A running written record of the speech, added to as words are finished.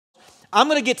I'm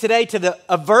going to get today to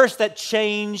a verse that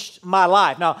changed my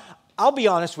life. Now, I'll be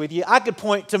honest with you. I could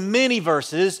point to many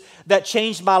verses that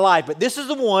changed my life, but this is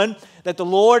the one that the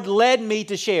Lord led me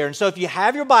to share. And so if you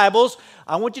have your Bibles,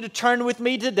 I want you to turn with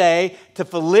me today to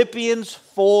Philippians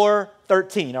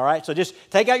 4:13, all right? So just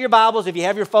take out your Bibles. If you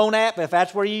have your phone app, if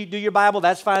that's where you do your Bible,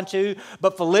 that's fine too.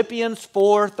 But Philippians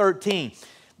 4:13.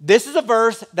 This is a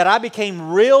verse that I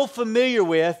became real familiar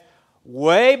with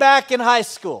way back in high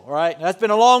school, all right? That's been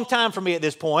a long time for me at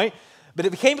this point. But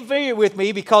it became familiar with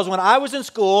me because when I was in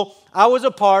school, I was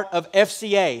a part of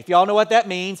FCA. If y'all know what that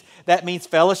means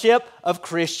Fellowship of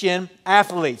Christian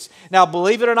Athletes. Now,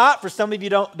 believe it or not, for some of you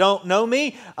don't know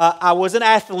me, I was an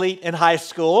athlete in high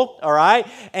school, all right?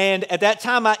 And at that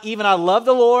time, I loved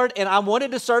the Lord, and I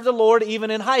wanted to serve the Lord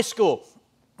even in high school.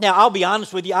 Now, I'll be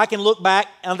honest with you, I can look back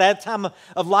on that time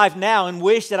of life now and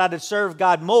wish that I'd have served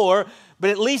God more, but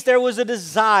at least there was a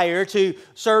desire to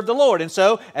serve the Lord. And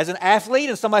so, as an athlete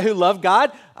and somebody who loved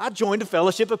God, I joined the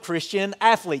Fellowship of Christian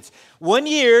Athletes. One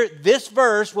year, this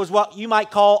verse was what you might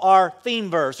call our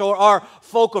theme verse or our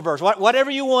focal verse,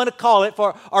 whatever you want to call it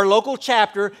for our local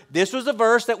chapter. This was the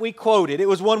verse that we quoted. It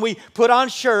was one we put on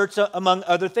shirts, among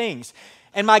other things.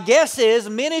 And my guess is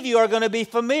many of you are going to be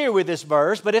familiar with this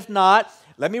verse, but if not,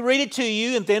 let me read it to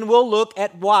you, and then we'll look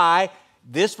at why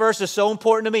this verse is so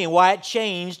important to me and why it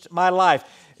changed my life.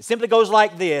 It simply goes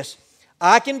like this: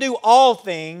 I can do all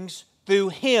things through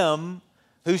Him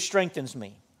who strengthens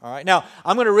me. All right, now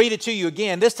I'm going to read it to you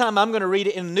again. This time I'm going to read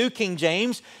it in the New King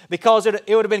James because it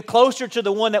would have been closer to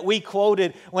the one that we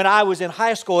quoted when I was in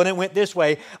high school, and it went this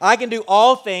way: I can do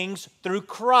all things through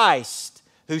Christ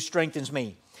who strengthens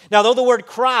me. Now, though the word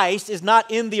Christ is not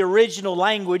in the original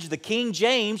language, the King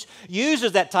James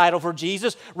uses that title for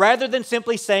Jesus rather than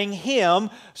simply saying Him,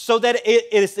 so that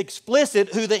it is explicit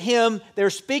who the Him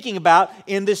they're speaking about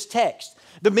in this text.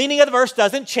 The meaning of the verse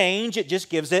doesn't change, it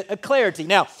just gives it a clarity.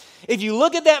 Now, if you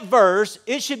look at that verse,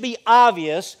 it should be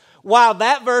obvious why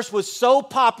that verse was so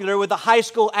popular with a high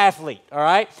school athlete, all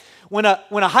right? When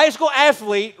a high school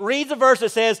athlete reads a verse that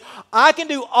says, I can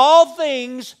do all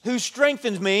things who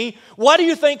strengthens me, what do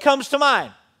you think comes to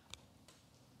mind?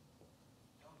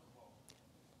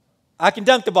 I can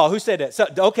dunk the ball. Who said that? So,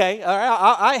 okay, all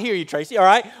right, I hear you, Tracy. All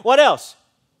right, what else?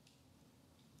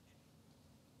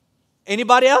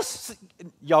 Anybody else?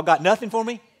 Y'all got nothing for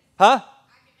me? Huh?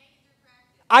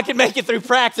 I can make it through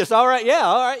practice. All right,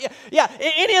 yeah.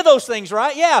 Any of those things,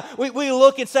 right? Yeah, we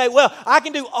look and say, well, I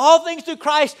can do all things through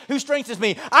Christ who strengthens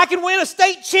me. I can win a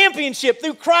state championship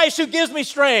through Christ who gives me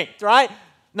strength, right?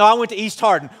 No, I went to East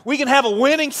Hardin. We can have a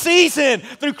winning season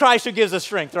through Christ who gives us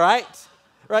strength, right?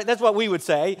 Right, that's what we would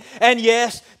say. And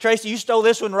yes, Tracy, you stole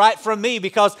this one right from me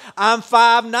because I'm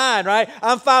 5'9", right?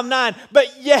 I'm 5'9". But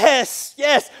yes,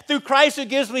 through Christ who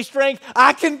gives me strength,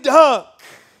 I can dunk,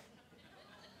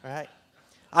 right?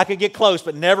 I could get close,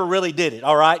 but never really did it,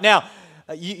 all right? Now,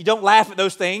 you don't laugh at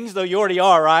those things, though you already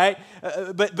are, right?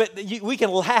 We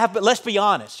can laugh, but let's be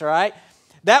honest, all right?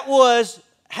 That was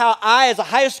how I, as a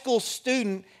high school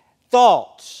student,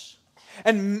 thought.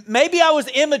 And maybe I was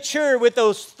immature with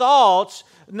those thoughts,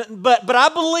 but I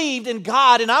believed in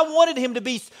God, and I wanted Him to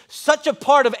be such a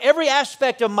part of every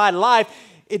aspect of my life.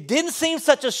 It didn't seem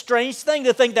such a strange thing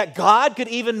to think that God could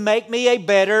even make me a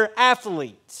better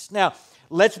athlete. Now,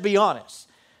 let's be honest.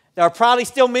 There are probably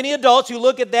still many adults who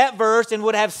look at that verse and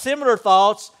would have similar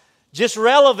thoughts, just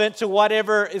relevant to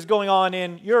whatever is going on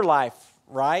in your life,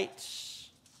 right?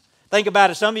 Think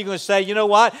about it. Some of you are going to say, you know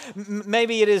what?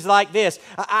 Maybe it is like this.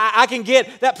 I can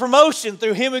get that promotion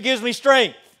through Him who gives me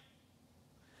strength.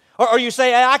 Or you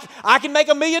say, I can make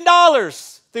 $1 million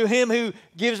through Him who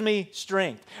gives me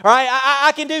strength. All right?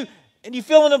 I can do, and you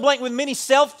fill in the blank with many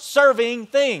self-serving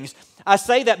things. I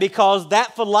say that because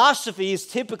that philosophy is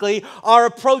typically our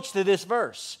approach to this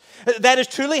verse. That is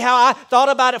truly how I thought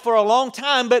about it for a long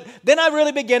time, but then I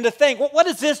really began to think, what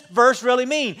does this verse really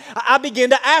mean? I began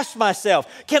to ask myself,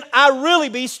 can I really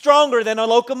be stronger than a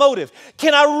locomotive?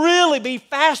 Can I really be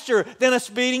faster than a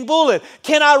speeding bullet?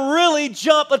 Can I really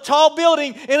jump a tall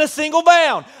building in a single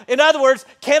bound? In other words,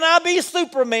 can I be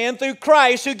Superman through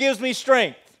Christ who gives me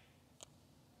strength?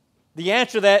 The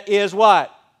answer to that is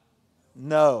what?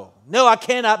 No, I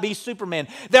cannot be Superman.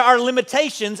 There are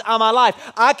limitations on my life.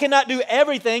 I cannot do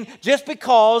everything just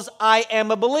because I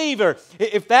am a believer.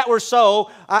 If that were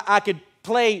so, I could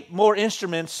play more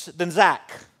instruments than Zach.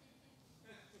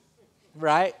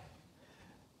 Right?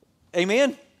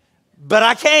 Amen? But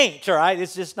I can't, right?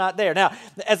 It's just not there. Now,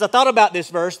 as I thought about this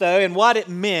verse, though, and what it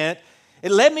meant,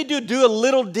 it led me to do a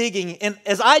little digging. And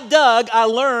as I dug, I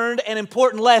learned an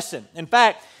important lesson. In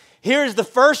fact, here's the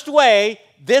first way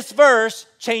this verse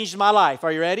changed my life.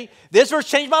 Are you ready? This verse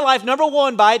changed my life, number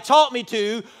one, by it taught me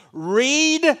to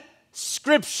read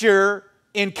Scripture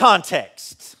in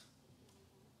context.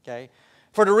 Okay?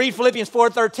 For to read Philippians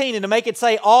 4:13 and to make it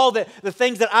say all the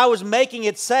things that I was making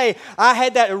it say, I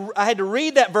had to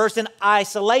read that verse in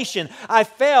isolation. I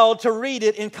failed to read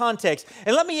it in context.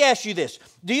 And let me ask you this.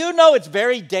 Do you know it's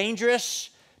very dangerous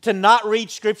to not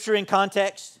read Scripture in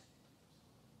context?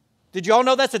 Did you all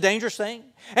know that's a dangerous thing?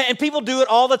 And people do it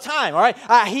all the time, all right?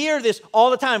 I hear this all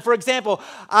the time. For example,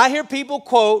 I hear people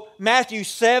quote Matthew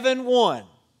 7:1.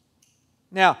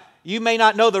 Now, you may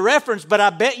not know the reference, but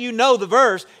I bet you know the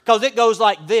verse because it goes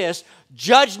like this: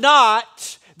 judge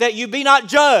not that you be not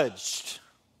judged.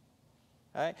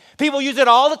 Right? People use it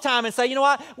all the time and say, you know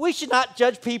what? We should not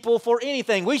judge people for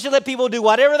anything. We should let people do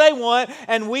whatever they want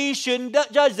and we shouldn't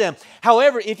judge them.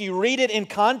 However, if you read it in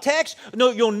context,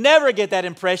 no, you'll never get that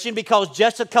impression because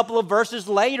just a couple of verses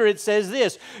later it says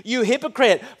this: you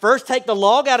hypocrite, first take the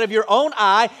log out of your own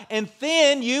eye and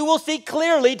then you will see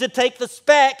clearly to take the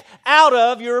speck out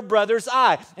of your brother's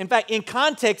eye. In fact, in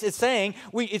context, it's saying,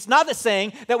 it's not the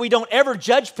saying that we don't ever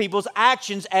judge people's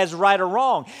actions as right or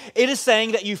wrong. It is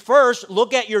saying that you first look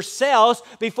at yourselves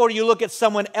before you look at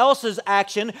someone else's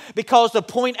action, because to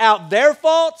point out their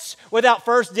faults without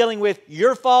first dealing with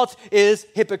your faults is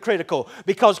hypocritical.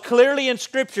 Because clearly in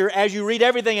Scripture, as you read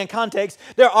everything in context,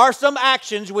 there are some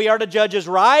actions we are to judge as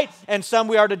right and some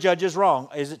we are to judge as wrong.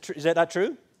 Is that not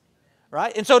true?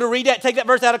 Right? And so to read that, take that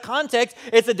verse out of context,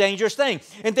 it's a dangerous thing.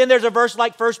 And then there's a verse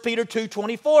like 1 Peter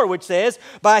 2:24, which says,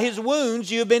 by His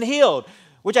wounds you have been healed,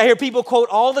 which I hear people quote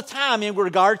all the time in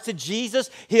regards to Jesus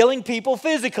healing people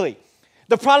physically.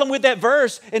 The problem with that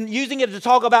verse and using it to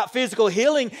talk about physical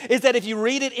healing is that if you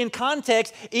read it in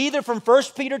context, either from 1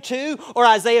 Peter 2 or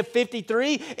Isaiah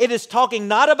 53, it is talking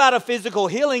not about a physical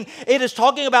healing. It is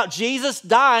talking about Jesus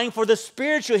dying for the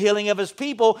spiritual healing of His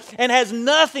people and has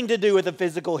nothing to do with the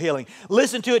physical healing.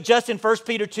 Listen to it just in 1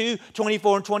 Peter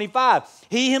 2:24 and 25.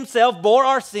 He Himself bore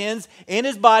our sins in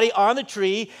His body on the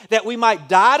tree that we might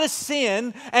die to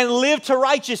sin and live to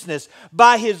righteousness.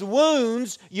 By His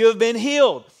wounds you have been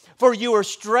healed. For you are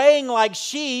straying like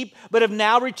sheep, but have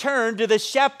now returned to the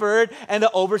shepherd and the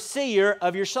overseer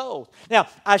of your souls. Now,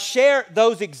 I share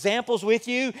those examples with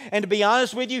you, and to be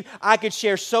honest with you, I could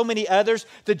share so many others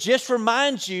to just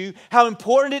remind you how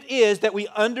important it is that we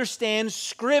understand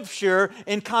Scripture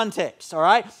in context, all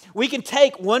right? We can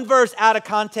take one verse out of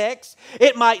context.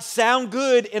 It might sound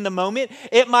good in the moment.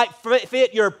 It might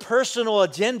fit your personal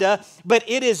agenda, but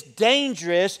it is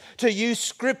dangerous to use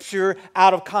Scripture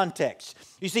out of context.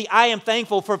 You see, I am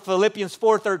thankful for Philippians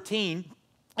 4:13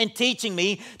 and teaching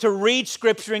me to read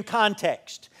Scripture in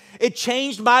context. It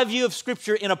changed my view of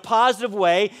Scripture in a positive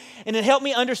way, and it helped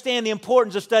me understand the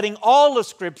importance of studying all of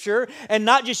Scripture and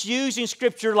not just using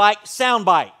Scripture like sound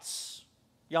bites.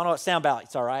 Y'all know what sound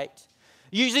bites are, right?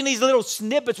 Using these little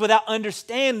snippets without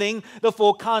understanding the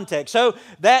full context. So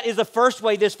that is the first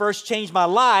way this verse changed my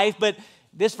life, but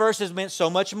this verse has meant so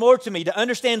much more to me. To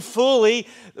understand fully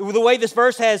the way this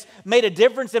verse has made a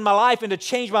difference in my life and to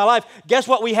change my life, guess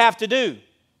what we have to do?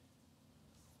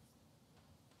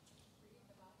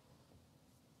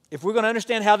 If we're going to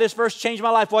understand how this verse changed my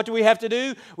life, what do we have to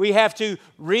do? We have to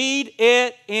read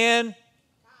it in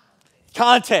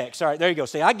context. All right, there you go.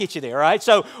 See, I get you there, all right?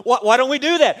 So why don't we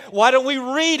do that? Why don't we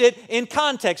read it in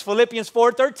context? Philippians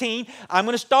 4:13. I'm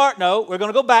going to start, we're going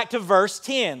to go back to verse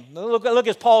 10. Look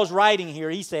as Paul's writing here.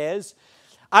 He says,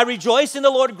 I rejoice in the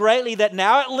Lord greatly that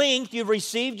now at length you've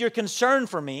received your concern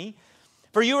for me.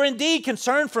 For you were indeed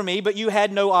concerned for me, but you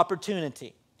had no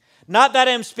opportunity. Not that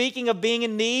I am speaking of being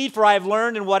in need, for I have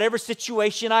learned in whatever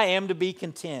situation I am to be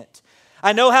content.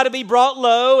 I know how to be brought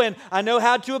low, and I know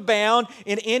how to abound.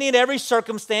 In any and every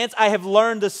circumstance, I have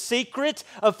learned the secret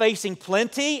of facing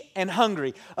plenty and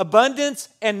hungry, abundance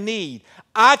and need.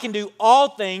 I can do all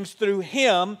things through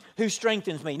Him who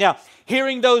strengthens me. Now,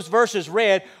 hearing those verses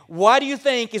read, what do you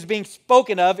think is being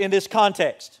spoken of in this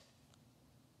context?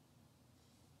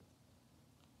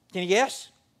 Can you guess?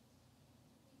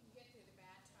 You can get through the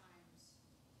bad times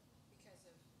because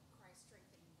of Christ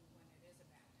strengthening you when it is a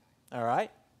bad time. All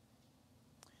right.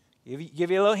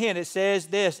 Give you a little hint. It says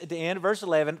this at the end of verse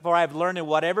 11, for I have learned in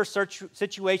whatever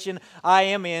situation I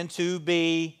am in to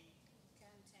be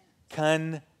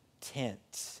content.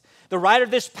 The writer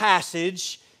of this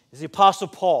passage is the Apostle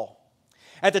Paul.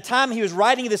 At the time he was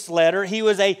writing this letter, he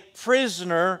was a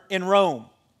prisoner in Rome.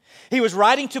 He was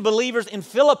writing to believers in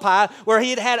Philippi where he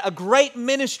had had a great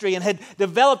ministry and had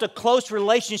developed a close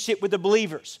relationship with the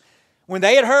believers. When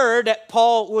they had heard that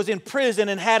Paul was in prison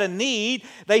and had a need,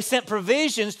 they sent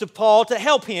provisions to Paul to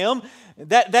help him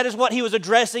That is what he was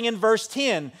addressing in verse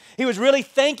 10. He was really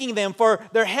thanking them for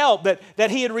their help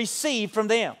that he had received from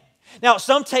them. Now,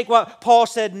 some take what Paul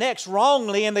said next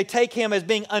wrongly, and they take him as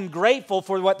being ungrateful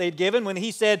for what they'd given when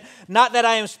he said, not that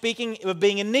I am speaking of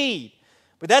being in need.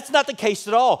 But that's not the case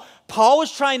at all. Paul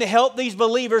was trying to help these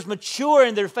believers mature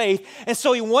in their faith, and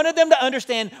so he wanted them to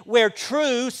understand where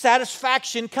true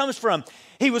satisfaction comes from.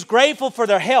 He was grateful for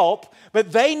their help,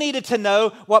 but they needed to know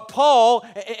what Paul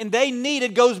and they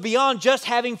needed goes beyond just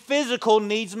having physical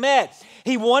needs met.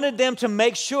 He wanted them to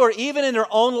make sure, even in their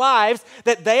own lives,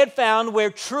 that they had found where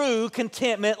true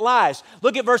contentment lies.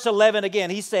 Look at verse 11 again.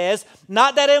 He says,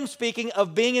 not that I am speaking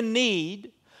of being in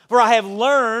need, for I have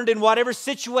learned in whatever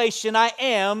situation I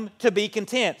am to be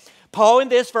content. Paul in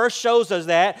this verse shows us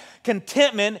that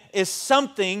contentment is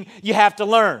something you have to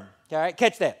learn. All right,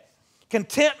 catch that.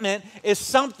 Contentment is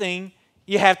something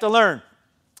you have to learn.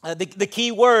 The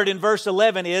key word in verse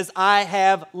 11 is, I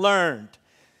have learned.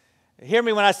 Hear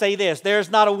me when I say this.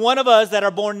 There's not a one of us that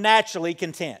are born naturally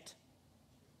content.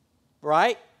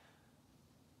 Right?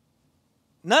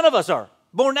 None of us are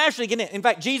born naturally content. In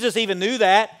fact, Jesus even knew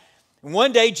that. And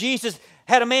one day, Jesus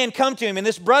had a man come to him, and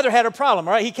this brother had a problem,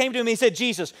 all right? He came to him and he said,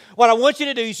 Jesus, what I want you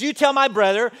to do is you tell my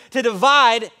brother to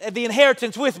divide the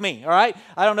inheritance with me, all right?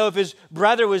 I don't know if his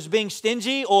brother was being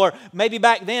stingy, or maybe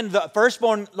back then the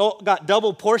firstborn got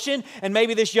double portion, and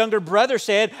maybe this younger brother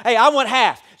said, hey, I want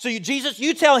half. So Jesus,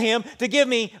 you tell him to give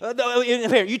me,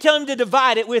 you tell him to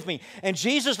divide it with me. And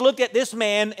Jesus looked at this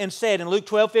man and said in Luke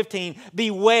 12:15,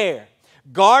 beware.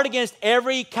 Guard against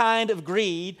every kind of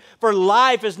greed, for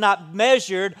life is not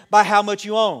measured by how much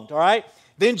you owned, all right?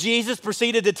 Then Jesus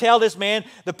proceeded to tell this man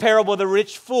the parable of the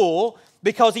rich fool,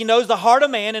 because he knows the heart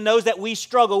of man and knows that we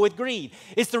struggle with greed.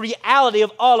 It's the reality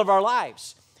of all of our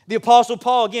lives. The Apostle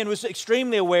Paul, again, was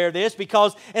extremely aware of this,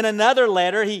 because in another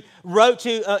letter he wrote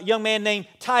to a young man named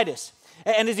Titus.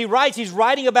 And as he writes, he's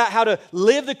writing about how to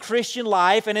live the Christian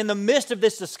life, and in the midst of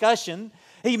this discussion,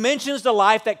 he mentions the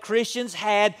life that Christians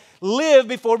had lived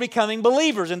before becoming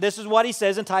believers. And this is what he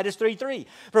says in Titus 3:3.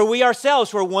 For we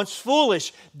ourselves were once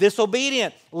foolish,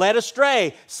 disobedient, led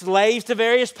astray, slaves to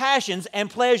various passions and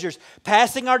pleasures,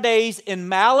 passing our days in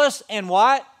malice and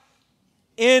what?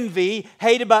 Envy,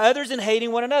 hated by others and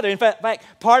hating one another. In fact,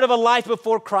 part of a life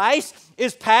before Christ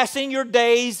is passing your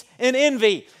days in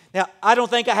envy. Now, I don't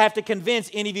think I have to convince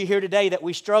any of you here today that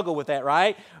we struggle with that,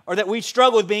 right? Or that we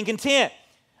struggle with being content.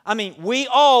 I mean, we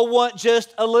all want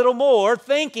just a little more,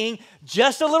 thinking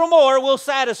just a little more will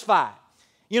satisfy.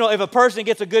 You know, if a person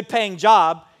gets a good paying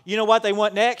job, you know what they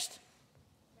want next?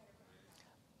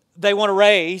 They want a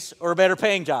raise or a better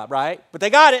paying job, right? But they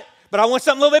got it. But I want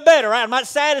something a little bit better, right? I'm not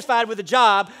satisfied with the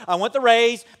job. I want the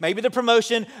raise, maybe the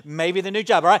promotion, maybe the new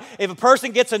job, all right? If a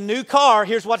person gets a new car,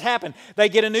 here's what happened. They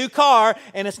get a new car,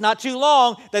 and it's not too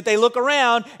long that they look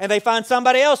around and they find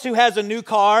somebody else who has a new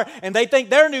car, and they think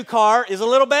their new car is a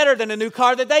little better than the new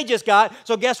car that they just got.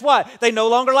 So guess what? They no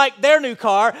longer like their new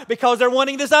car because they're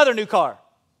wanting this other new car.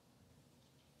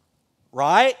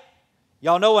 Right?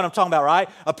 Y'all know what I'm talking about, right?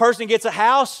 A person gets a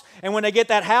house, and when they get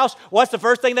that house, what's the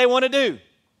first thing they want to do?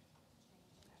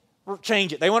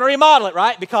 Change it. They want to remodel it,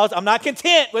 right? Because I'm not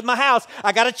content with my house.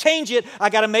 I got to change it. I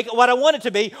got to make it what I want it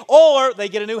to be. Or they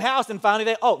get a new house and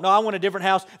finally I want a different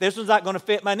house. This one's not going to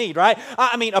fit my need, right?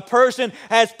 I mean, a person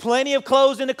has plenty of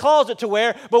clothes in the closet to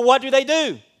wear, but what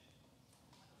do?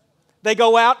 They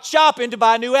go out shopping to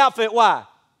buy a new outfit. Why?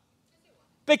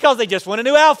 Because they just want a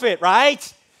new outfit,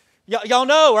 right? Y'all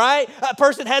know, right? A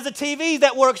person has a TV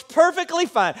that works perfectly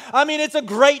fine. I mean, it's a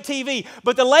great TV,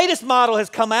 but the latest model has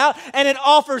come out and it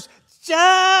offers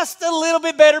just a little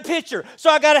bit better picture. So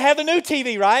I got to have the new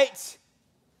TV, right?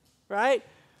 Right?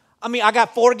 I mean, I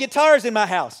got 4 guitars in my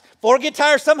house. 4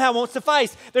 guitars somehow won't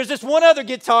suffice. There's this one other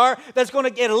guitar that's going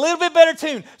to get a little bit better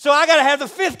tune. So I got to have the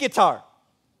 5th guitar.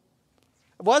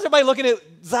 Why is everybody looking at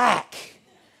Zach?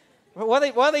 Why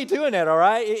are they doing that, all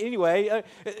right? Anyway,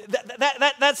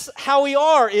 that's how we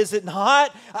are, is it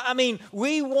not? I mean,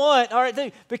 we want, all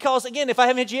right, because again, if I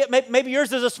haven't hit you yet, maybe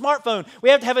yours is a smartphone. We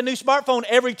have to have a new smartphone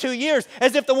every 2 years,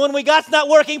 as if the one we got's not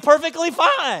working perfectly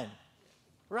fine,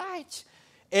 right?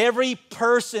 Every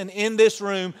person in this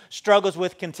room struggles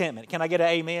with contentment. Can I get an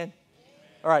amen?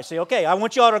 All right, see, okay, I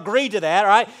want you all to agree to that, all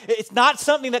right? It's not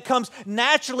something that comes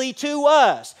naturally to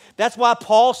us. That's why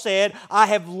Paul said, I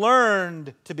have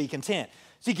learned to be content.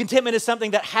 See, contentment is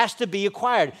something that has to be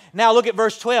acquired. Now look at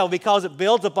verse 12, because it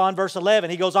builds upon verse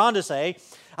 11. He goes on to say,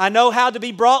 I know how to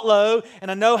be brought low, and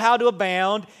I know how to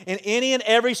abound in any and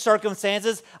every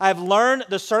circumstances. I have learned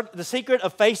the secret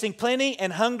of facing plenty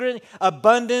and hunger,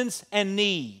 abundance and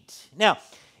need. Now,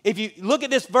 if you look at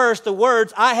this verse, the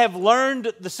words, I have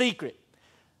learned the secret.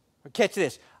 Catch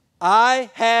this. I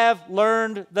have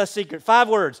learned the secret. 5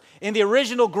 words. In the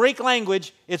original Greek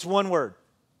language, it's 1 word.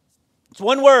 It's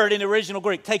 1 word in the original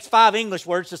Greek. It takes 5 English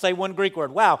words to say 1 Greek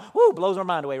word. Wow. Woo, blows our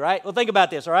mind away, right? Well, think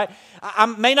about this, all right? I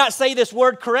may not say this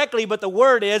word correctly, but the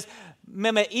word is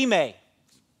memeime.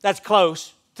 That's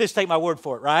close. Just take my word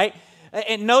for it, right?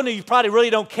 And no, you probably really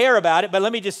don't care about it, but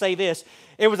let me just say this.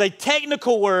 It was a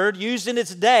technical word used in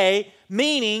its day,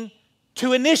 meaning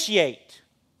to initiate.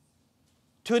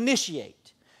 To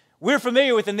initiate. We're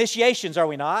familiar with initiations, are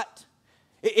we not?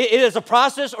 It is a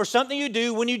process or something you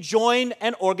do when you join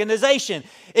an organization.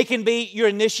 It can be your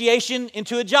initiation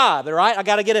into a job, all right? I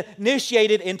got to get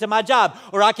initiated into my job,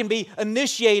 or I can be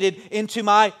initiated into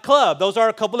my club. Those are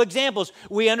a couple examples.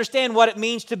 We understand what it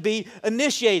means to be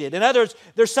initiated. In other words,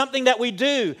 there's something that we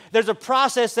do. There's a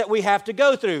process that we have to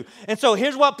go through. And so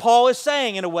here's what Paul is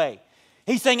saying in a way.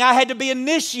 He's saying, I had to be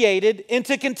initiated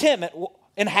into contentment.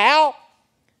 And how?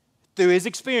 Through his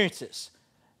experiences.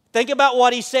 Think about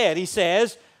what he said. He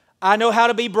says, I know how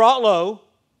to be brought low.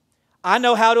 I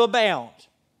know how to abound.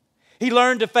 He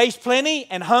learned to face plenty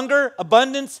and hunger,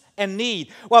 abundance and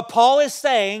need. What Paul is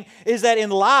saying is that in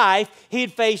life, he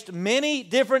had faced many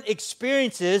different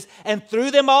experiences, and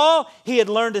through them all, he had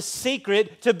learned a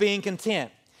secret to being content.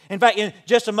 In fact, in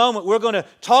just a moment, we're going to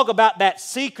talk about that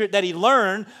secret that he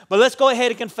learned, but let's go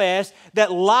ahead and confess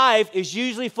that life is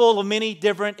usually full of many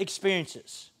different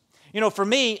experiences. You know, for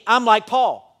me, I'm like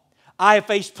Paul. I have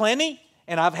faced plenty,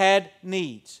 and I've had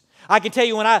needs. I can tell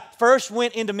you when I first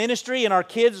went into ministry and our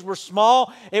kids were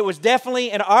small, it was definitely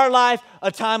in our life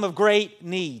a time of great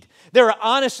need. There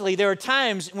are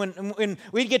times when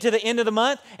we'd get to the end of the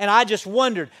month and I just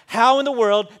wondered, how in the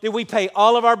world did we pay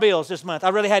all of our bills this month? I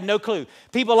really had no clue.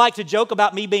 People like to joke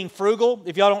about me being frugal.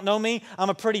 If y'all don't know me, I'm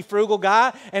a pretty frugal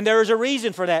guy, and there is a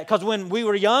reason for that, because when we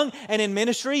were young and in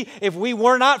ministry, if we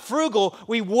were not frugal,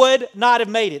 we would not have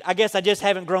made it. I guess I just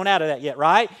haven't grown out of that yet,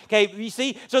 right? Okay, you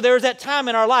see? So there was that time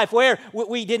in our life where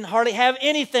we didn't hardly have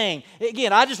anything.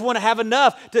 Again, I just want to have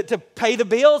enough to pay the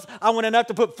bills. I want enough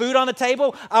to put food on the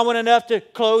table. I want enough to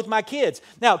clothe my kids.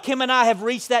 Now, Kim and I have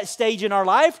reached that stage in our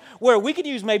life where we could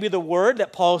use maybe the word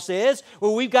that Paul says,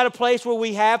 where we've got a place where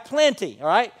we have plenty, all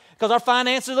right? Because our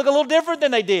finances look a little different than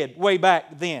they did way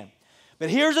back then. But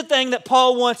here's the thing that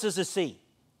Paul wants us to see.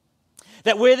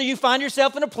 That whether you find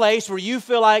yourself in a place where you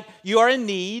feel like you are in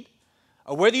need,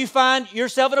 or whether you find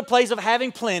yourself in a place of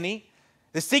having plenty,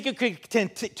 the secret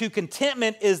to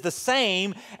contentment is the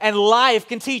same, and life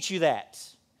can teach you that.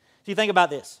 So you think about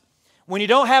this. When you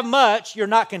don't have much, you're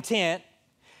not content,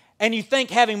 and you think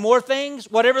having more things,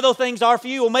 whatever those things are for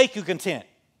you, will make you content,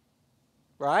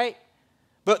 right?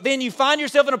 But then you find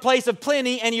yourself in a place of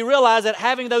plenty, and you realize that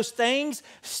having those things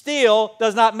still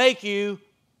does not make you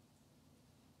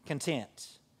content.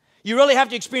 You really have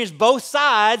to experience both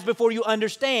sides before you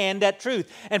understand that truth.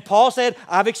 And Paul said,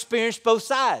 I've experienced both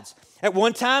sides. At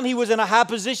one time, he was in a high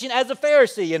position as a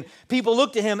Pharisee, and people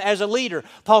looked to him as a leader.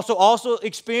 Paul also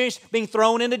experienced being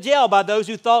thrown into jail by those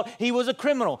who thought he was a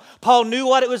criminal. Paul knew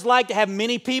what it was like to have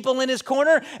many people in his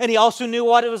corner, and he also knew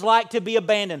what it was like to be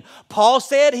abandoned. Paul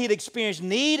said he'd experienced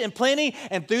need and plenty,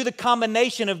 and through the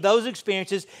combination of those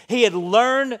experiences, he had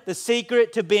learned the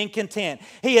secret to being content.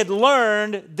 He had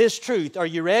learned this truth. Are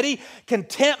you ready?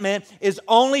 Contentment is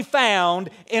only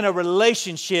found in a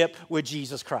relationship with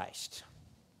Jesus Christ.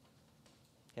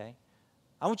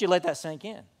 I want you to let that sink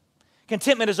in.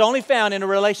 Contentment is only found in a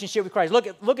relationship with Christ. Look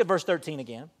at verse 13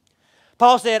 again.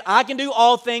 Paul said, I can do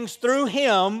all things through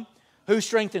him who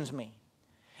strengthens me.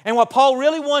 And what Paul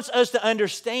really wants us to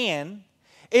understand,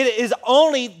 it is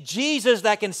only Jesus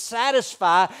that can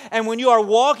satisfy. And when you are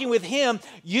walking with him,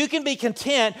 you can be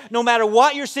content no matter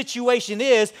what your situation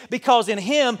is, because in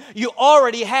him you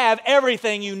already have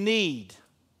everything you need.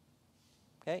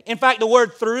 Okay? In fact, the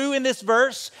word through in this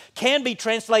verse can be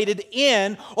translated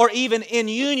in or even in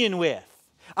union with.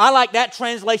 I like that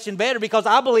translation better because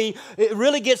I believe it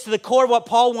really gets to the core of what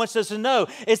Paul wants us to know,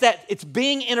 is that it's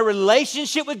being in a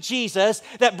relationship with Jesus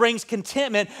that brings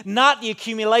contentment, not the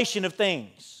accumulation of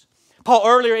things. Paul,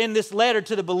 earlier in this letter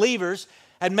to the believers,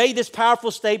 had made this powerful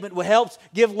statement which helps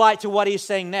give light to what he's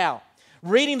saying now.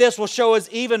 Reading this will show us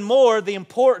even more the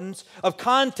importance of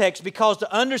context, because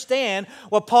to understand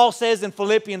what Paul says in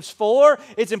Philippians 4,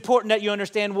 it's important that you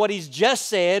understand what he's just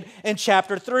said in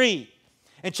chapter 3.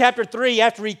 In chapter 3,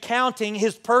 after recounting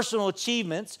his personal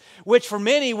achievements, which for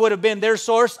many would have been their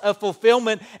source of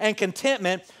fulfillment and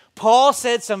contentment, Paul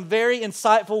said some very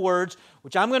insightful words,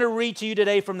 which I'm going to read to you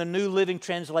today from the New Living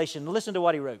Translation. Listen to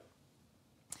what he wrote.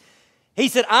 He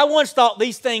said, I once thought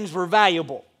these things were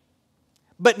valuable,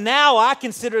 but now I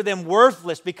consider them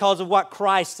worthless because of what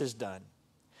Christ has done.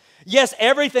 Yes,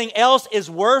 everything else is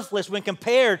worthless when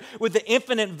compared with the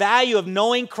infinite value of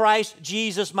knowing Christ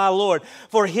Jesus my Lord.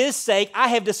 For His sake, I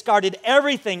have discarded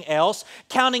everything else,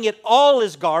 counting it all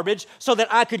as garbage, so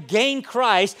that I could gain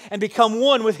Christ and become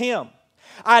one with Him.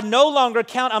 I no longer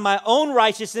count on my own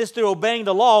righteousness through obeying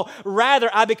the law. Rather,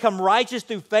 I become righteous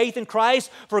through faith in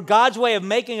Christ, for God's way of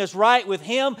making us right with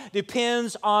Him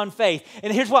depends on faith.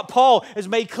 And here's what Paul has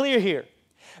made clear here.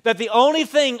 That the only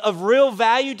thing of real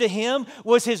value to him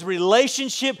was his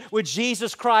relationship with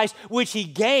Jesus Christ, which he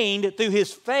gained through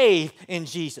his faith in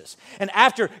Jesus. And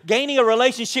after gaining a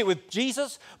relationship with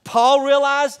Jesus, Paul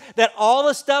realized that all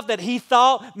the stuff that he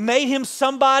thought made him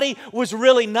somebody was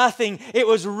really nothing. It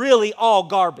was really all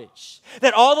garbage.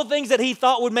 That all the things that he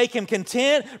thought would make him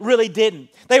content really didn't.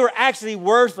 They were actually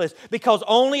worthless because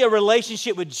only a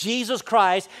relationship with Jesus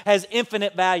Christ has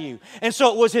infinite value. And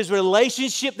so it was his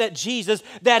relationship that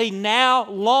he now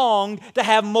longed to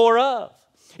have more of.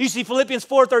 You see, Philippians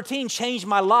 4:13 changed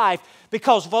my life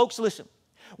because, folks, listen,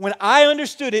 when I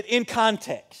understood it in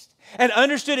context, and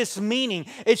understood its meaning,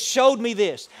 it showed me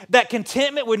this, that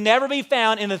contentment would never be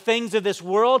found in the things of this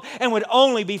world and would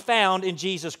only be found in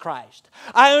Jesus Christ.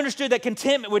 I understood that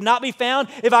contentment would not be found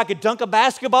if I could dunk a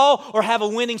basketball or have a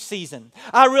winning season.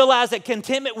 I realized that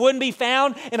contentment wouldn't be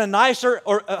found in a nicer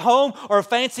or a home or a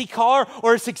fancy car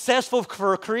or a successful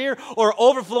career or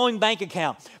overflowing bank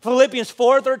account. Philippians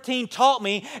 4:13 taught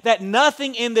me that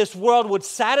nothing in this world would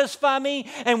satisfy me,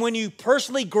 and when you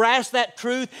personally grasp that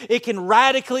truth, it can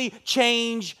radically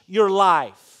change your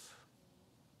life.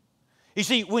 You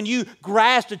see, when you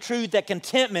grasp the truth that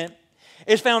contentment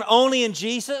is found only in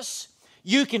Jesus,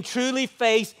 you can truly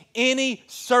face any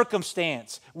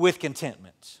circumstance with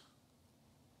contentment.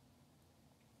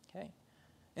 Okay?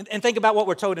 And think about what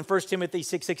we're told in 1 Timothy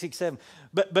 6:6-7.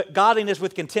 But godliness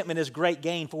with contentment is great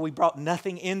gain, for we brought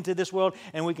nothing into this world,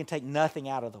 and we can take nothing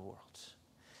out of the world.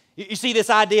 You see,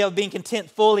 this idea of being content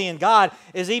fully in God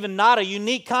is even not a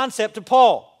unique concept to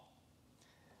Paul.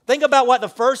 Think about what the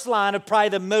first line of probably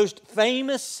the most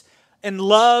famous and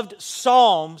loved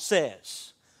psalm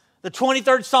says. The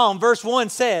 23rd Psalm, verse 1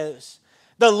 says,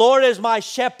 "The Lord is my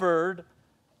shepherd,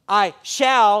 I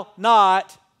shall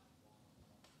not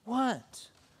want."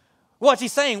 What's he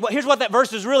saying? Well, here's what that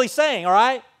verse is really saying, all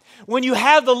right? When you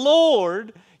have the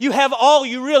Lord, you have all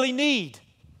you really need.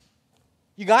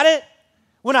 You got it?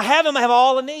 When I have Him, I have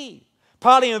all I need.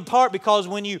 Probably in part because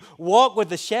when you walk with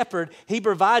the shepherd, He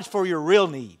provides for your real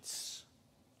needs.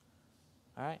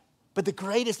 All right? But the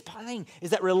greatest thing is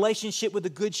that relationship with the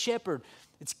good shepherd.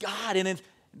 It's God. And in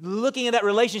looking at that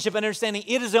relationship and understanding,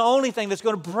 it is the only thing that's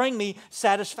going to bring me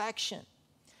satisfaction.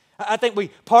 I think we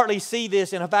partly see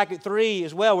this in Habakkuk 3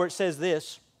 as well, where it says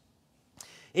this: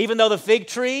 "Even though the fig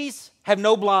trees have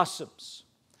no blossoms,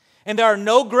 and there are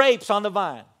no grapes on the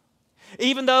vine,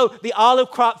 even though the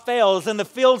olive crop fails and the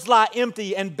fields lie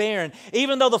empty and barren,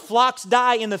 even though the flocks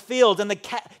die in the fields and the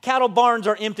cattle barns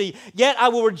are empty, yet I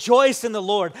will rejoice in the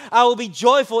Lord. I will be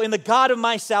joyful in the God of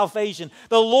my salvation.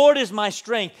 The Lord is my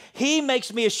strength. He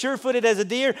makes me as sure-footed as a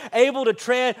deer, able to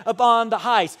tread upon the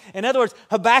heights." In other words,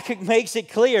 Habakkuk makes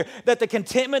it clear that the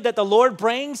contentment that the Lord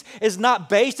brings is not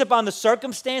based upon the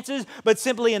circumstances, but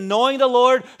simply in knowing the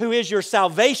Lord, who is your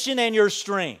salvation and your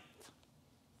strength.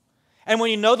 And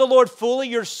when you know the Lord fully,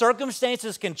 your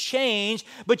circumstances can change,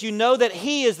 but you know that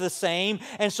He is the same,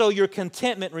 and so your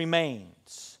contentment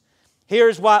remains.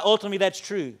 Here's why ultimately that's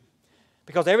true.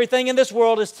 Because everything in this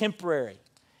world is temporary,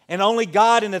 and only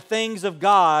God and the things of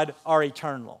God are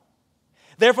eternal.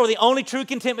 Therefore, the only true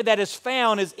contentment that is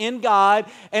found is in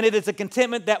God, and it is a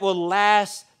contentment that will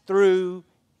last through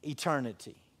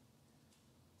eternity.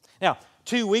 Now,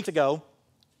 2 weeks ago,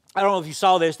 I don't know if you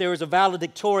saw this, there was a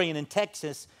valedictorian in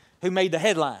Texas who made the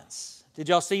headlines. Did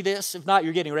y'all see this? If not,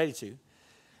 you're getting ready to.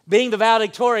 Being the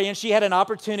valedictorian, she had an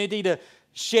opportunity to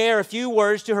share a few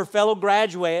words to her fellow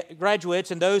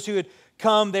graduates and those who had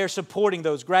come there supporting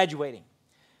those graduating.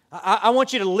 I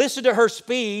want you to listen to her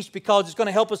speech because it's going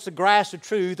to help us to grasp the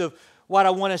truth of what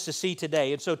I want us to see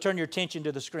today. And so turn your attention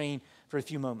to the screen for a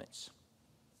few moments.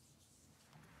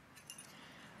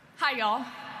 Hi, y'all.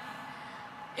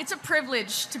 It's a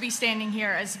privilege to be standing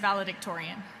here as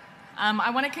valedictorian.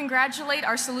 I want to congratulate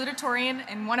our salutatorian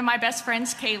and one of my best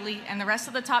friends, Kaylee, and the rest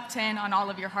of the top 10 on all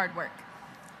of your hard work.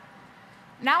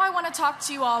 Now I want to talk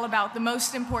to you all about the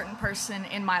most important person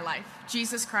in my life,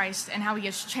 Jesus Christ, and how He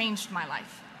has changed my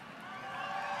life.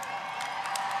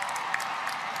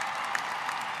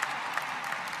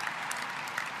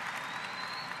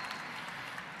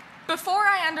 Before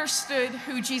I understood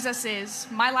who Jesus is,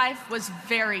 my life was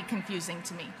very confusing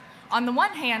to me. On the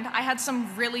one hand, I had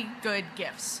some really good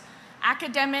gifts.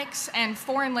 Academics and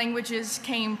foreign languages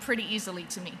came pretty easily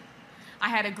to me. I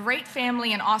had a great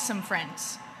family and awesome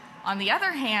friends. On the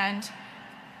other hand,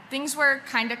 things were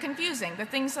kind of confusing. The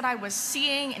things that I was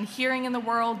seeing and hearing in the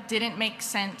world didn't make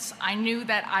sense. I knew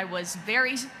that I was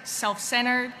very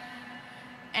self-centered,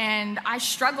 and I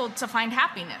struggled to find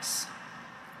happiness.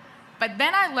 But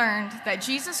then I learned that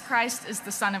Jesus Christ is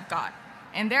the Son of God,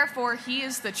 and therefore he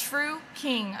is the true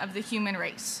King of the human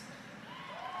race.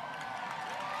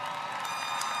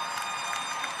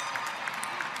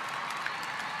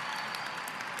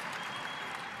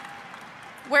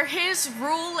 Where his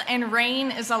rule and reign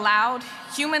is allowed,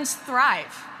 humans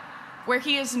thrive. Where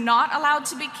he is not allowed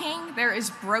to be king, there is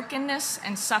brokenness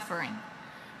and suffering.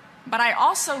 But I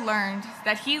also learned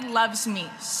that he loves me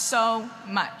so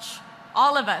much,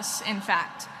 all of us, in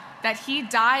fact, that he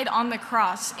died on the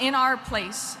cross in our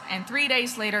place, and 3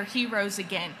 days later he rose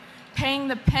again, paying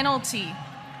the penalty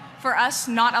for us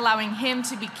not allowing him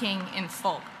to be king in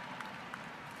full.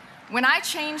 When I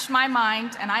changed my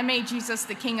mind and I made Jesus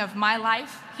the king of my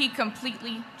life, he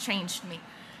completely changed me.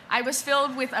 I was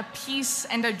filled with a peace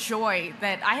and a joy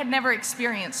that I had never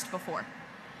experienced before.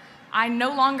 I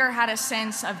no longer had a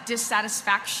sense of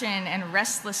dissatisfaction and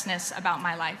restlessness about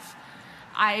my life.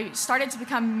 I started to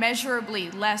become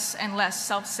measurably less and less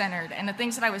self-centered, and the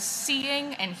things that I was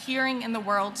seeing and hearing in the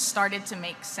world started to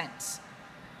make sense.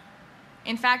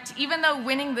 In fact, even though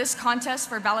winning this contest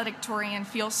for valedictorian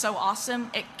feels so awesome,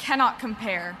 it cannot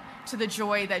compare to the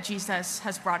joy that Jesus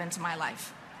has brought into my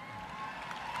life.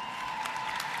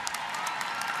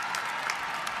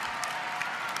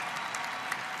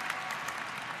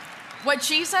 What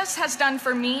Jesus has done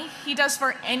for me, he does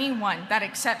for anyone that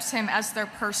accepts him as their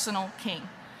personal king.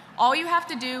 All you have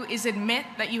to do is admit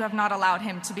that you have not allowed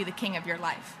him to be the king of your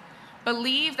life.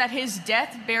 Believe that his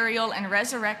death, burial, and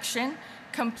resurrection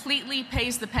completely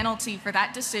pays the penalty for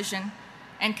that decision,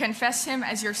 and confess him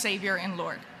as your Savior and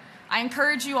Lord. I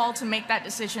encourage you all to make that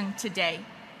decision today.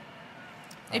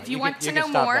 If you want to know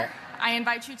more, I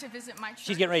invite you to visit my church.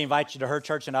 She's getting ready to invite you to her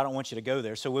church, and I don't want you to go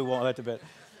there, so we won't let the bit.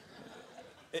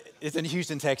 It's in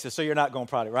Houston, Texas, so you're not going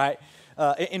probably, right?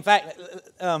 In fact,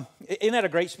 isn't that a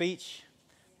great speech?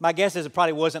 My guess is it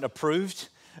probably wasn't approved.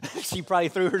 She probably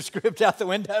threw her script out the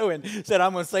window and said,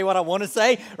 I'm going to say what I want to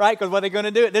say, right? Because what are they going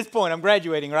to do at this point? I'm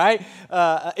graduating, right?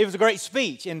 It was a great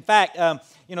speech. In fact,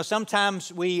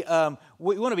 sometimes we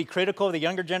want to be critical of the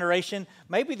younger generation.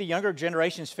 Maybe the younger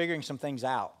generation is figuring some things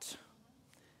out.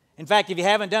 In fact, if you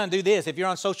haven't done, do this. If you're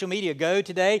on social media, go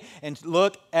today and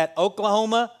look at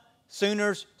Oklahoma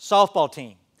Sooners softball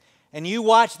team. And you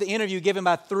watch the interview given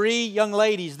by 3 young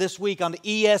ladies this week on the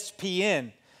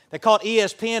ESPN. They caught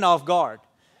ESPN off guard.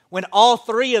 When all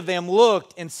 3 of them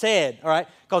looked and said, all right,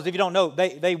 because if you don't know,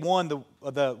 they won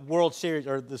the World Series,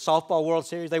 or the softball World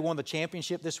Series. They won the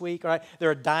championship this week, all right?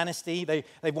 They're a dynasty.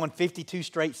 They've won 52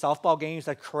 straight softball games.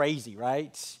 That's crazy,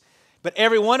 right? But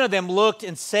every one of them looked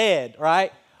and said, all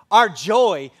right, our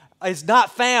joy is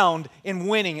not found in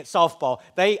winning at softball.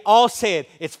 They all said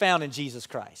it's found in Jesus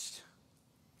Christ.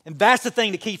 And that's the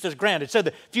thing that keeps us grounded. So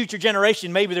the future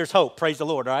generation, maybe there's hope. Praise the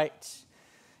Lord, right?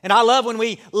 And I love when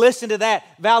we listen to that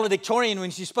valedictorian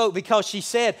when she spoke, because she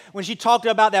said, when she talked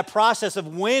about that process of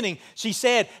winning, she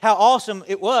said how awesome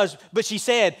it was, but she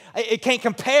said it can't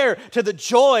compare to the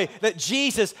joy that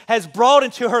Jesus has brought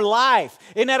into her life.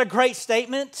 Isn't that a great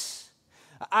statement?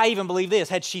 I even believe this.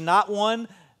 Had she not won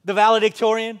the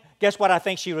valedictorian, guess what I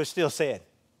think she would have still said?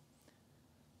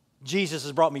 Jesus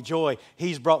has brought me joy.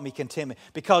 He's brought me contentment.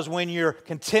 Because when your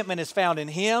contentment is found in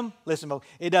Him, listen,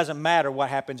 it doesn't matter what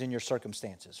happens in your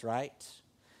circumstances, right?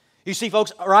 You see,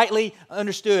 folks, rightly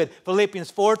understood,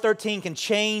 Philippians 4:13 can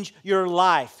change your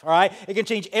life, all right? It can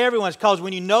change everyone's, because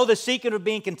when you know the secret of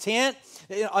being content,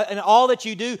 in all that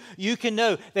you do, you can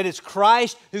know that it's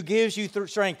Christ who gives you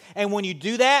strength. And when you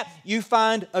do that, you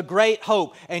find a great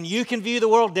hope. And you can view the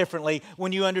world differently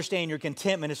when you understand your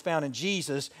contentment is found in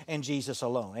Jesus and Jesus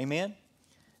alone. Amen?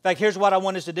 In fact, here's what I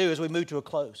want us to do as we move to a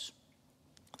close.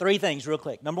 3 things real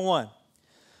quick. Number 1,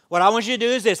 what I want you to do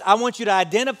is this. I want you to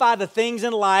identify the things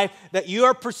in life that you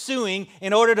are pursuing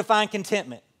in order to find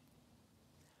contentment.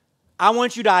 I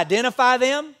want you to identify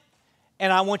them,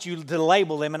 and I want you to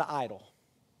label them an idol.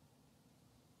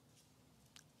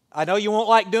 I know you won't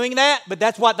like doing that, but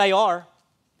that's what they are.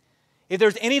 If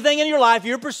there's anything in your life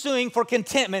you're pursuing for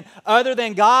contentment other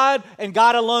than God and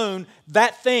God alone,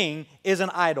 that thing is an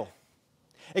idol.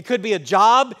 It could be a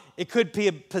job. It could be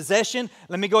a possession.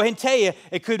 Let me go ahead and tell you,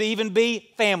 it could even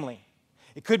be family.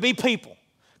 It could be people.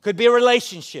 It could be a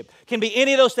relationship. It can be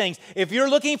any of those things. If you're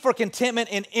looking for contentment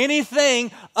in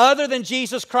anything other than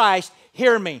Jesus Christ,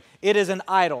 hear me, it is an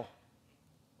idol.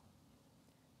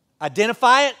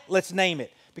 Identify it, let's name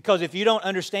it. Because if you don't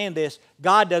understand this,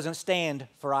 God doesn't stand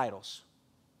for idols.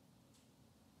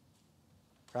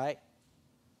 Right?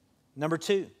 Number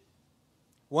 2,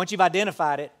 once you've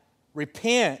identified it,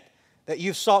 repent that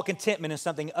you've sought contentment in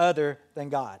something other than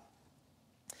God.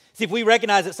 See, if we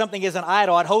recognize that something is an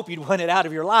idol, I'd hope you'd want it out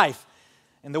of your life.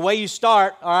 And the way you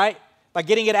start, all right, by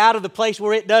getting it out of the place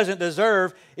where it doesn't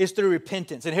deserve is through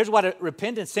repentance. And here's what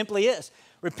repentance simply is.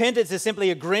 Repentance is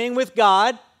simply agreeing with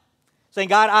God, saying,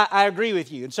 God, I agree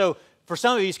with you. And so for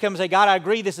some of you, you come and say, God, I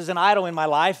agree this is an idol in my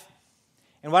life.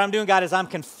 And what I'm doing, God, is I'm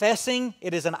confessing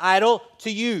it is an idol to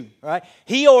you, right?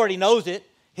 He already knows it.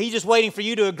 He's just waiting for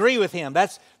you to agree with him.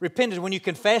 That's repentance. When you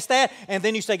confess that, and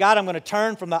then you say, God, I'm going to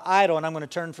turn from the idol and I'm going to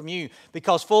turn from you.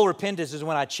 Because full repentance is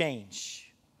when I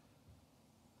change.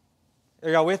 Are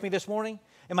y'all with me this morning?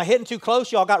 Am I hitting too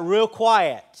close? Y'all got real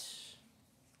quiet.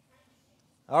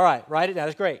 All right, write it down.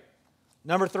 That's great.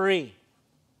 Number 3,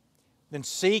 then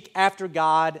seek after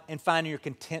God and find your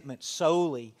contentment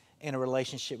solely in a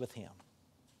relationship with him.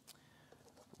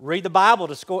 Read the Bible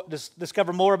to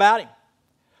discover more about him.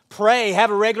 Pray,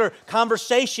 have a regular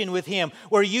conversation with him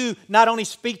where you not only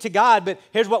speak to God, but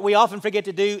here's what we often forget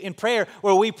to do in prayer,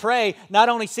 where we pray not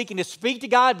only seeking to speak to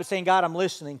God, but saying, God, I'm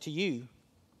listening to you.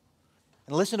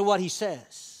 And listen to what he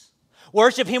says.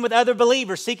 Worship him with other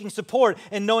believers, seeking support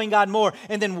and knowing God more.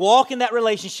 And then walk in that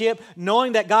relationship,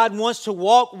 knowing that God wants to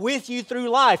walk with you through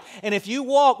life. And if you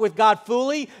walk with God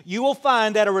fully, you will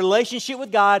find that a relationship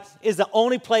with God is the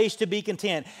only place to be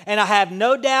content. And I have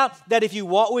no doubt that if you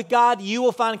walk with God, you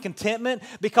will find contentment,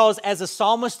 because as the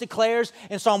psalmist declares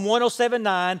in Psalm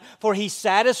 107:9, for he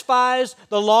satisfies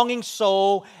the longing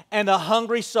soul, and the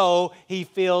hungry soul he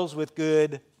fills with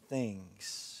good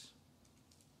things.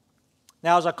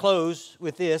 Now, as I close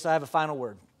with this, I have a final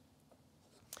word.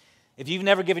 If you've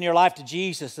never given your life to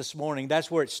Jesus this morning, that's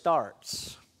where it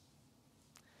starts.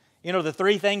 You know, the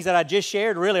 3 things that I just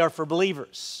shared really are for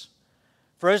believers.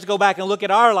 For us to go back and look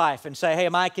at our life and say, hey,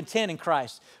 am I content in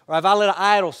Christ? Or have I let an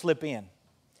idol slip in?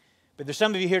 But there's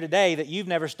some of you here today that you've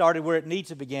never started where it needs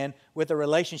to begin, with a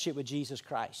relationship with Jesus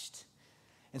Christ.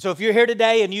 And so if you're here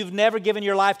today and you've never given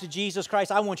your life to Jesus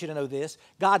Christ, I want you to know this.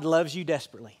 God loves you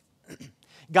desperately.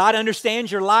 God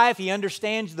understands your life. He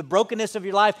understands the brokenness of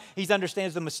your life. He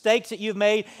understands the mistakes that you've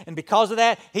made. And because of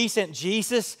that, He sent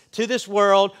Jesus to this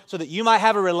world so that you might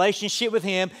have a relationship with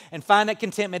Him and find that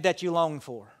contentment that you long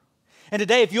for. And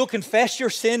today, if you'll confess your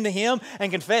sin to Him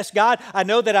and confess, God, I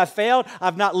know that I failed.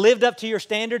 I've not lived up to your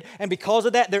standard. And because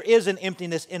of that, there is an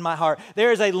emptiness in my heart.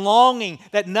 There is a longing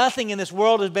that nothing in this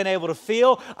world has been able to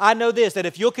fill. I know this, that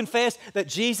if you'll confess that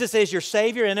Jesus is your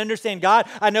Savior and understand, God,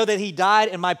 I know that He died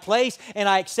in my place and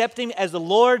I accept Him as the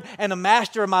Lord and the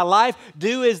Master of my life.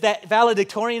 Do as that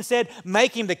valedictorian said,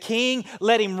 make Him the King.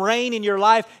 Let Him reign in your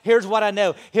life. Here's what I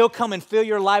know. He'll come and fill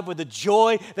your life with the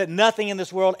joy that nothing in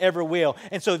this world ever will.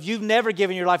 And so if you've never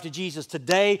given your life to Jesus,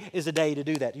 today is a day to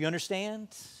do that. Do you understand?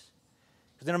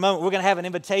 Because in a moment, we're going to have an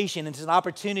invitation, and it's an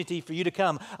opportunity for you to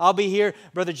come. I'll be here.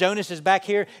 Brother Jonas is back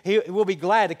here. We'll be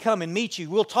glad to come and meet you.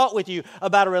 We'll talk with you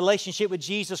about a relationship with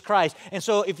Jesus Christ. And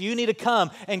so if you need to come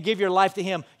and give your life to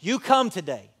Him, you come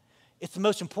today. It's the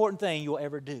most important thing you'll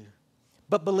ever do.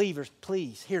 But believers,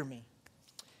 please hear me.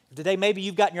 Today, maybe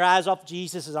you've gotten your eyes off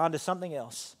Jesus and onto something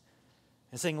else.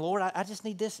 And saying, Lord, I just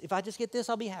need this. If I just get this,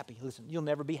 I'll be happy. Listen, you'll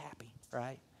never be happy,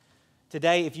 right?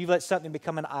 Today, if you let something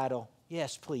become an idol,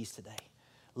 yes, please today.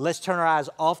 Let's turn our eyes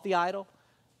off the idol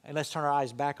and let's turn our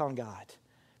eyes back on God.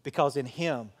 Because in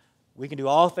Him, we can do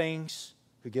all things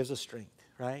who gives us strength,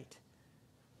 right?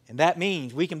 And that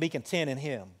means we can be content in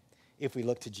Him if we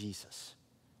look to Jesus.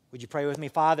 Would you pray with me,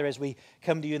 Father, as we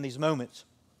come to you in these moments?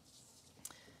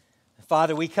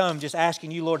 Father, we come just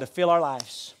asking you, Lord, to fill our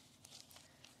lives.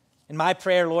 And my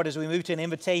prayer, Lord, as we move to an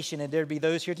invitation, and there'd be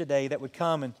those here today that would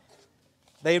come and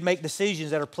they would make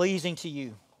decisions that are pleasing to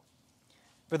you.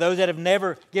 For those that have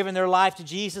never given their life to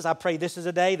Jesus, I pray this is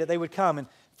a day that they would come and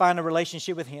find a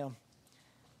relationship with Him.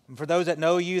 And for those that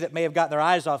know you, that may have gotten their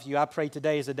eyes off you, I pray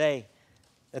today is a day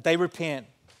that they repent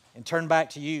and turn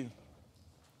back to you.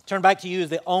 Turn back to you as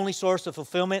the only source of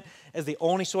fulfillment, as the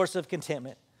only source of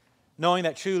contentment, knowing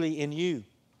that truly in you,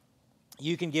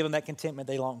 you can give them that contentment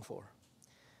they long for.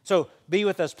 So be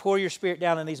with us. Pour your Spirit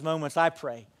down in these moments, I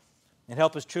pray, and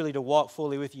help us truly to walk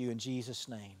fully with you in Jesus'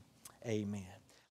 name. Amen.